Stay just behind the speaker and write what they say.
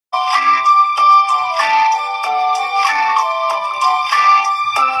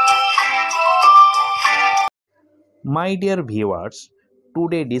My dear viewers,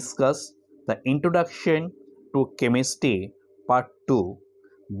 today discuss the introduction to chemistry part 2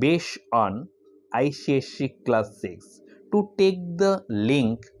 based on ICSE class 6. To take the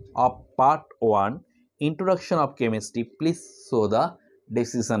link of part 1 introduction of chemistry, please show the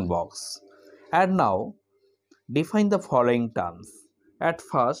decision box. And now define the following terms. At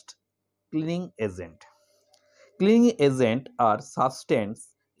first, cleaning agent. Cleaning agent are substances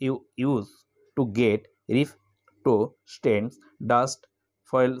you use to get rid of stains, dust,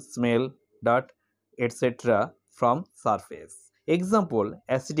 foul smell, dirt, etc. from surface. Example: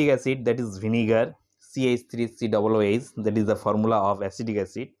 acetic acid, that is vinegar, CH3COOH, that is the formula of acetic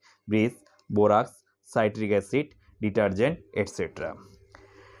acid, grease, borax, citric acid, detergent, etc.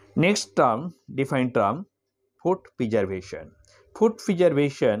 Next term, defined term, food preservation. Food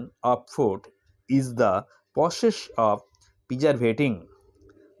preservation of food is the process of preserving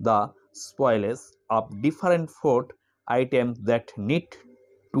the spoils of different food items that need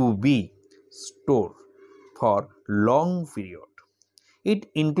to be stored for long period. It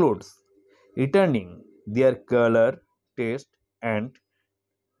includes returning their color, taste, and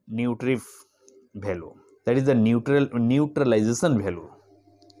nutritive value. That is the neutralization value.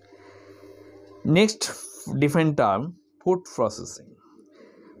 Next defined term, food processing.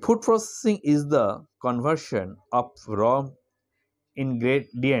 Food processing is the conversion of raw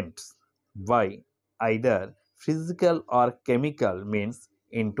ingredients by either physical or chemical means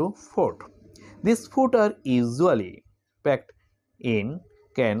into food. These food are usually packed in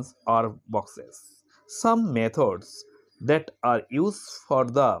cans or boxes. Some methods that are used for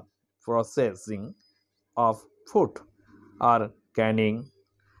the processing of food are canning,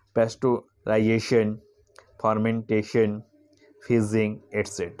 pasteurization, fermentation, fizzing,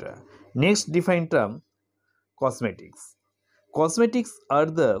 etc. Next defined term, cosmetics. Cosmetics are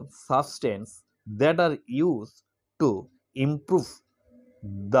the substances that are used to improve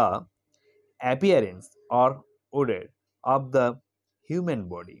the appearance or odor of the human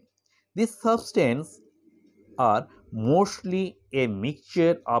body. These substances are mostly a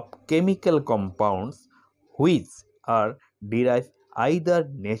mixture of chemical compounds which are derived either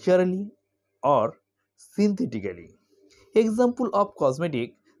naturally or synthetically. Example of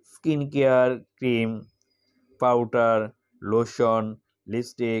cosmetic: skincare, cream, powder, lotion,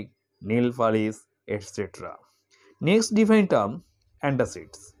 lipstick, nail polish, etc. Next defined term,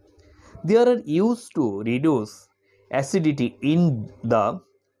 antacids. They are used to reduce acidity in the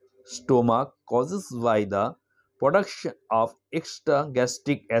stomach caused by the production of extra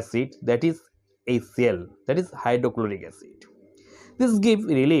gastric acid, that is HCl, that is hydrochloric acid. This gives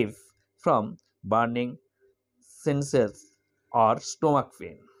relief from burning sensations or stomach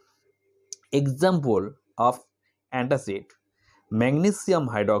pain. Example of antacid: magnesium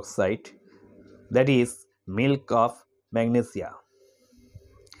hydroxide, that is milk of magnesia.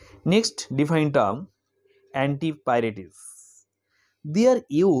 Next defined term, antipyretics. They are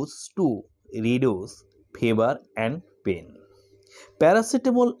used to reduce fever and pain.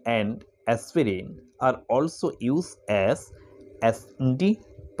 Paracetamol and aspirin are also used as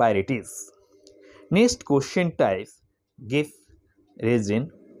antipyretics. Next question type, give reason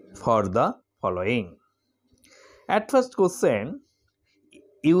for the following. At first question,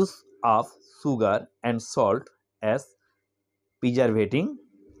 use of sugar and salt as preservating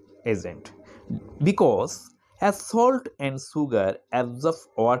agent, because as salt and sugar absorb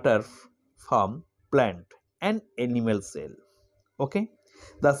water from plant and animal cell. Okay,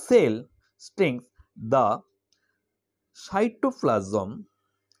 the cell strings the cytoplasm,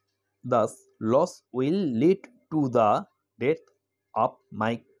 thus loss will lead to the death of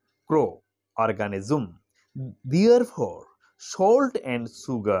microorganism. Therefore, salt and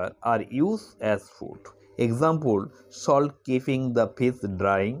sugar are used as food. Example: salt keeping the fish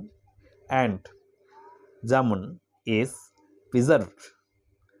drying, and jamun is preserved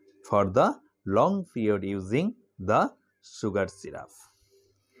for the long period using the sugar syrup.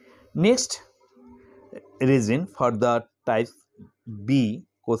 Next reason for the type B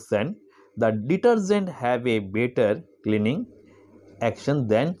question: the detergent have a better cleaning action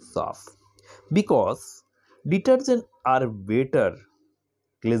than soap, because detergent are better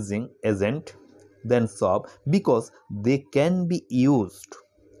cleansing agent than soap, because they can be used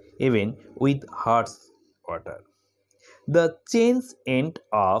even with hot water. The change end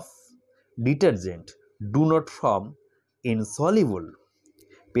of detergent do not form insoluble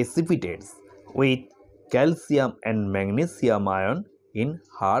precipitates with calcium and magnesium ion in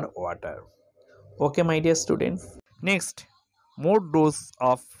hard water. Okay, my dear students. Next, more dose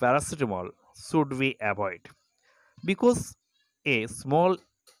of paracetamol should we avoid, because a small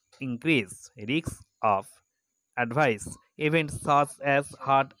increase risk of advise events such as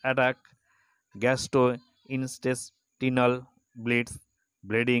heart attack, gastrointestinal bleeds,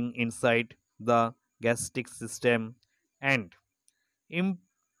 bleeding inside the gastric system, and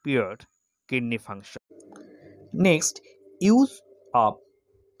impaired kidney function. Next, use of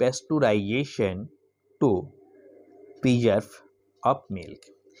pasteurization to preserve of milk,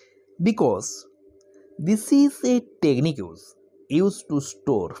 because this is a technique used to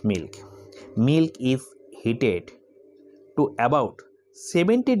store milk. Milk is heated to about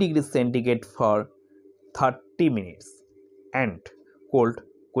 70 degrees centigrade for 30 minutes and cooled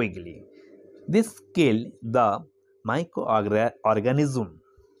quickly. This kills the microorganism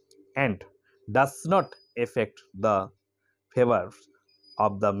and does not affect the flavors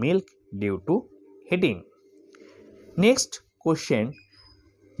of the milk due to heating. Next question,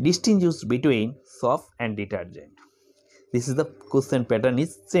 distinguish between soap and detergent. This is the question pattern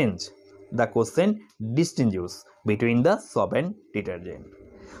is changed. The question distinguish between the soap and detergent.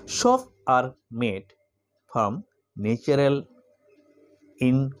 Soap are made from natural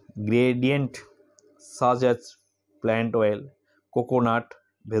ingredient such as plant oil, coconut,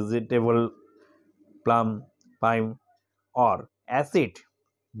 vegetable, plum, pine, or acid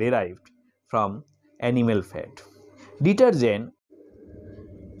derived from animal fat. Detergent,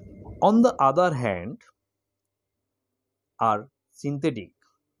 on the other hand, are synthetic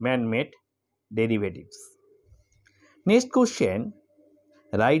man-made derivatives. Next question,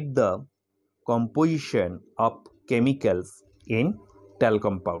 write the composition of chemicals in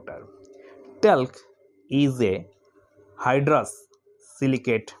talcum powder. Talc is a hydrous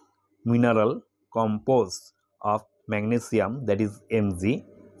silicate mineral composed of magnesium, that is Mg,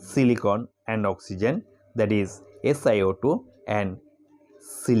 silicon and oxygen, that is SiO2, and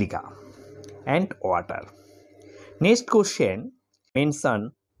silica and water. Next question,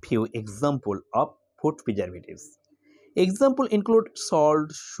 mention few example of food preservatives. Example include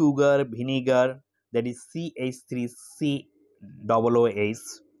salt, sugar, vinegar, that is CH3COOH,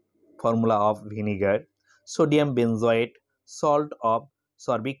 formula of vinegar, sodium benzoate, salt of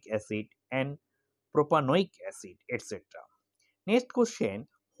sorbic acid, and propanoic acid, etc. Next question,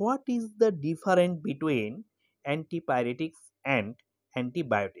 what is the difference between antipyretics and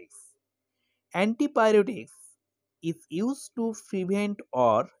antibiotics? Antibiotics is used to prevent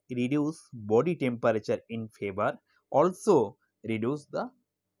or reduce body temperature in fever, also reduce the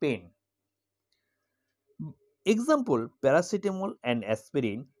pain. Example, paracetamol and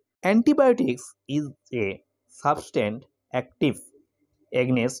aspirin. Antibiotics is a substance active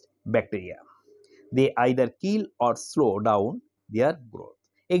against bacteria. They either kill or slow down their growth.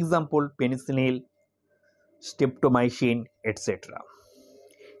 Example, penicillin, streptomycin, etc.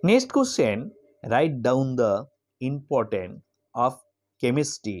 Next question, write down the importance of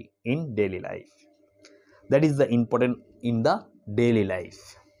chemistry in daily life. That is the important in the daily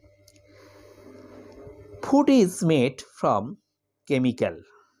life. Food is made from chemical.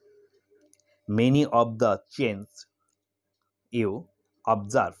 Many of the chains you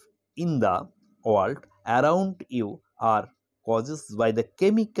observe in the world around you are caused by the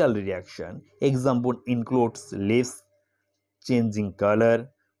chemical reaction. Example includes leaves changing color,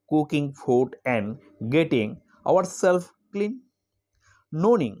 cooking food, and getting ourselves clean.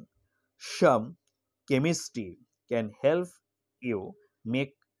 Knowing some chemistry can help you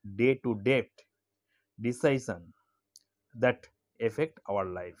make day-to-day decisions that affect our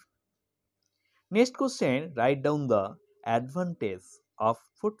life. Next question, write down the advantage of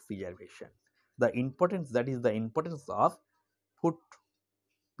food preservation. The importance, that is the importance of food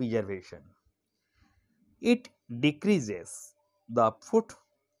preservation. It decreases the food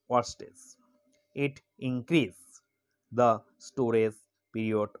wastage. It increases the storage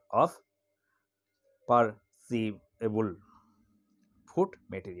period of perishable food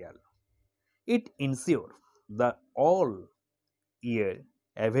material. It ensures the all year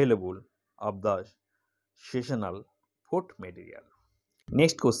available of the seasonal food material.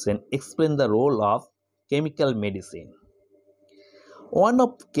 Next question, explain the role of chemical medicine. One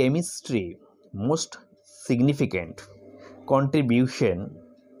of chemistry most significant contribution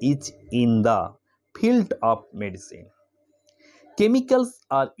is in the field of medicine. Chemicals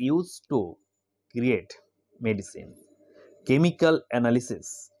are used to create medicine. Chemical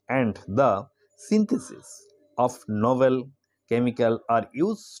analysis and the synthesis of novel chemical are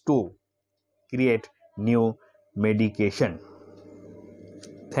used to create new medication.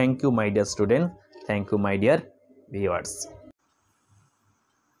 Thank you, my dear student. Thank you, my dear viewers.